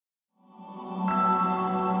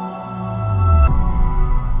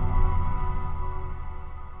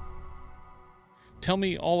Tell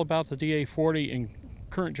me all about the DA40 in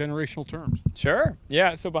current generational terms. Sure.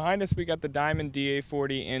 Yeah, so behind us we got the Diamond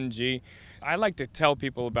DA40 NG. I like to tell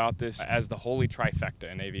people about this as the holy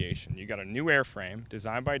trifecta in aviation. You got a new airframe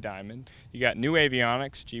designed by Diamond. You got new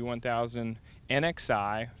avionics, G1000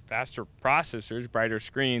 NXI, faster processors, brighter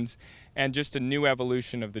screens, and just a new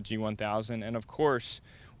evolution of the G1000. And of course,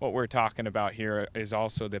 what we're talking about here is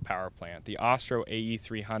also the power plant, the Austro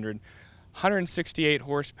AE300. 168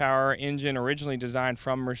 horsepower engine, originally designed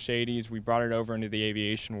from Mercedes. We brought it over into the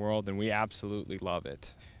aviation world and we absolutely love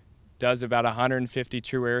it. Does about 150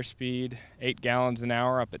 true airspeed, 8 gallons an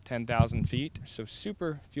hour up at 10,000 feet. So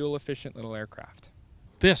super fuel efficient little aircraft.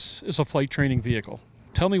 This is a flight training vehicle.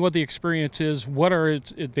 Tell me what the experience is, what are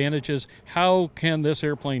its advantages, how can this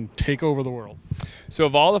airplane take over the world? So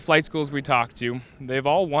of all the flight schools we talked to, they've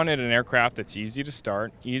all wanted an aircraft that's easy to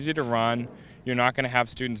start, easy to run. You're not going to have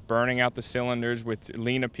students burning out the cylinders with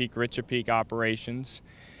lean a peak, rich a peak operations.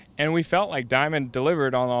 And we felt like Diamond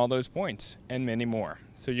delivered on all those points and many more.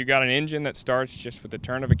 So you got an engine that starts just with the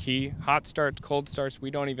turn of a key. Hot starts, cold starts,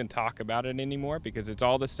 we don't even talk about it anymore because it's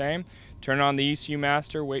all the same. Turn on the ECU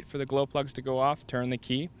master, wait for the glow plugs to go off, turn the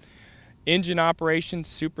key. Engine operations,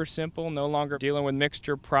 super simple, no longer dealing with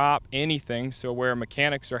mixture, prop, anything. So where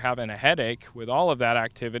mechanics are having a headache with all of that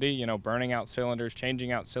activity, you know, burning out cylinders,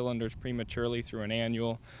 changing out cylinders prematurely through an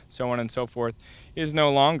annual, so on and so forth, is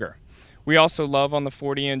no longer. We also love on the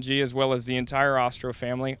 40 NG as well as the entire Austro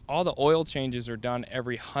family, all the oil changes are done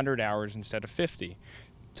every 100 hours instead of 50.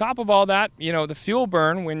 Top of all that, you know, the fuel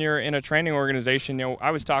burn when you're in a training organization, you know,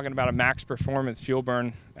 I was talking about a max performance fuel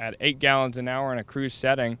burn at 8 gallons an hour in a cruise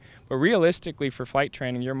setting, but realistically for flight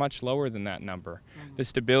training, you're much lower than that number. The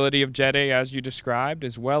stability of Jet A, as you described,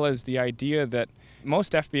 as well as the idea that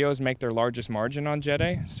most FBOs make their largest margin on Jet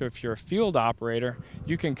A, so if you're a field operator,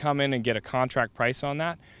 you can come in and get a contract price on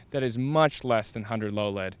that that is much less than 100 low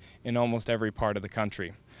lead in almost every part of the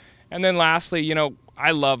country. And then lastly, you know,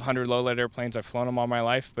 I love 100 low lead airplanes. I've flown them all my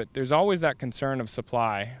life, but there's always that concern of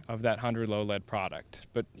supply of that 100 low lead product.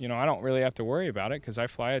 But, you know, I don't really have to worry about it because I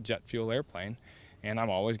fly a jet fuel airplane and I'm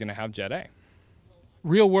always going to have Jet A.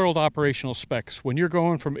 Real world operational specs, when you're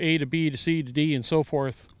going from A to B to C to D and so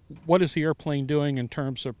forth, what is the airplane doing in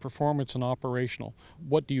terms of performance and operational?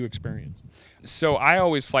 What do you experience? So I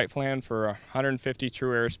always flight plan for 150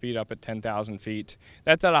 true airspeed up at 10,000 feet.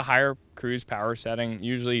 That's at a higher cruise power setting,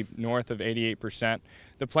 usually north of 88%.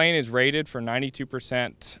 The plane is rated for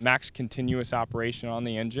 92% max continuous operation on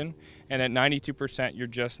the engine, and at 92% you're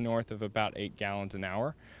just north of about 8 gallons an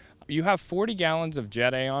hour. You have 40 gallons of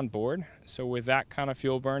Jet A on board, so with that kind of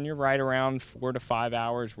fuel burn, you're right around 4 to 5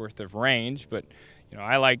 hours worth of range, but you know,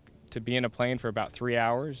 I like to be in a plane for about 3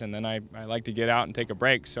 hours, and then I like to get out and take a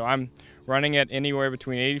break. So I'm running at anywhere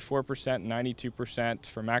between 84% and 92%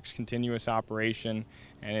 for max continuous operation,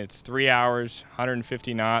 and it's 3 hours,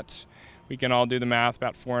 150 knots. We can all do the math,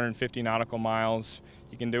 about 450 nautical miles.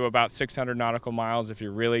 You can do about 600 nautical miles if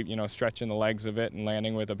you're really, you know, stretching the legs of it and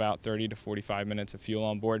landing with about 30 to 45 minutes of fuel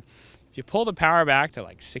on board. If you pull the power back to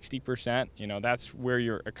like 60%, you know, that's where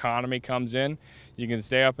your economy comes in. You can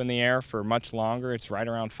stay up in the air for much longer. It's right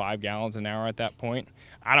around 5 gallons an hour at that point.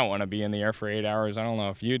 I don't want to be in the air for 8 hours. I don't know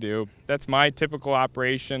if you do. That's my typical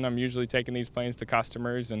operation. I'm usually taking these planes to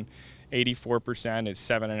customers, and 84% is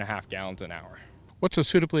 7.5 gallons an hour. What's a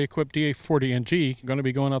suitably equipped DA40 NG going to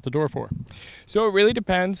be going out the door for? So it really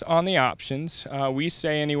depends on the options. We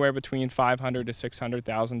say anywhere between $500,000 to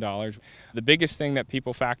 $600,000. The biggest thing that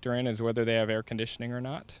people factor in is whether they have air conditioning or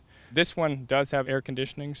not. This one does have air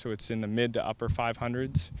conditioning, so it's in the mid to upper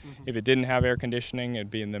 500s. If it didn't have air conditioning,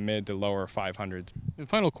 it'd be in the mid to lower 500s. And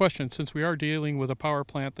final question, since we are dealing with a power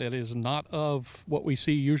plant that is not of what we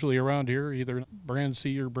see usually around here, either brand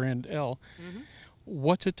C or brand L,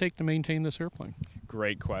 what's it take to maintain this airplane?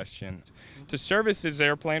 Great question. To service this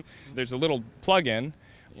airplane, there's a little plug-in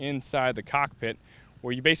inside the cockpit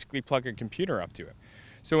where you basically plug a computer up to it.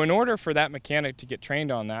 So in order for that mechanic to get trained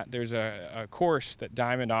on that, there's a course that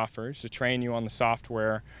Diamond offers to train you on the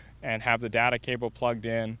software and have the data cable plugged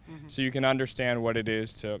in so you can understand what it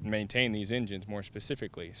is to maintain these engines more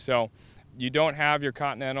specifically. So you don't have your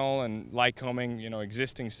Continental and Lycoming, you know,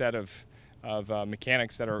 existing set of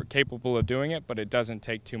mechanics that are capable of doing it, but it doesn't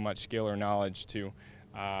take too much skill or knowledge to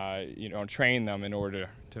you know, train them in order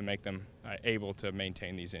to make them able to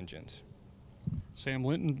maintain these engines. Sam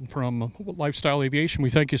Linton from Lifestyle Aviation,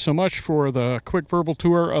 we thank you so much for the quick verbal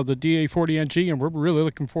tour of the DA40 NG, and we're really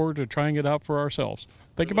looking forward to trying it out for ourselves.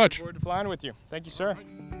 Thank you much. Looking forward to flying with you. Thank you, sir.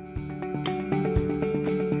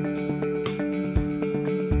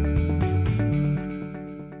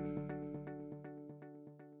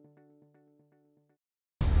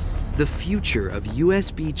 The future of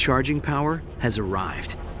USB charging power has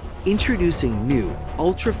arrived. Introducing new,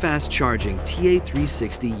 ultra-fast charging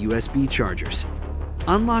TA360 USB chargers.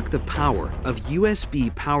 Unlock the power of USB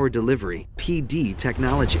Power Delivery (PD)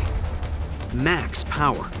 technology. Max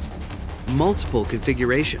power. Multiple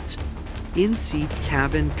configurations. In-seat,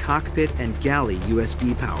 cabin, cockpit, and galley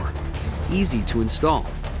USB power. Easy to install.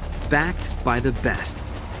 Backed by the best.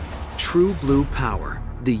 True Blue Power,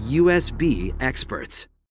 the USB experts.